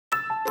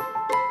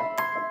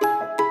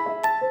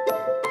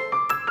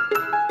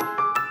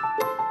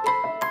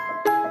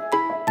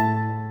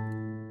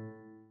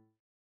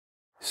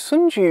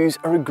Sundews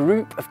are a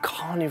group of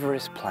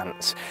carnivorous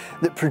plants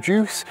that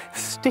produce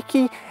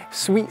sticky,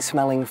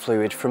 sweet-smelling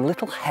fluid from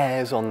little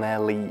hairs on their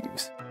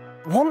leaves.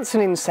 Once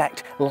an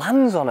insect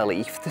lands on a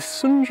leaf, the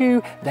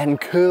sundew then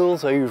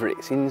curls over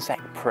its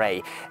insect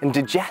prey and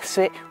digests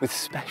it with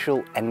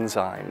special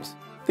enzymes.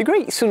 The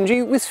Great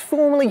Sundew was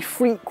formerly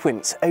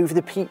frequent over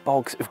the peat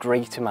bogs of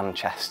Greater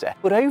Manchester,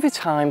 but over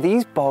time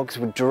these bogs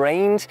were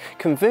drained,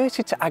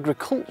 converted to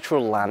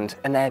agricultural land,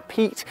 and their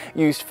peat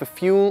used for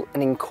fuel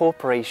and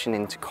incorporation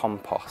into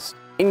compost.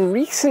 In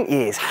recent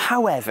years,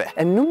 however,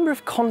 a number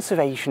of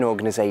conservation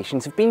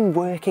organisations have been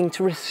working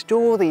to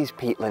restore these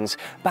peatlands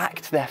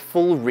back to their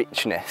full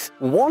richness.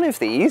 One of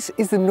these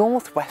is the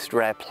North West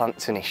Rare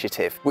Plants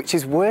Initiative, which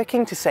is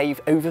working to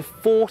save over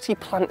 40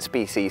 plant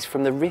species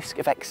from the risk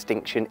of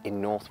extinction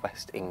in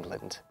northwest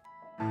England.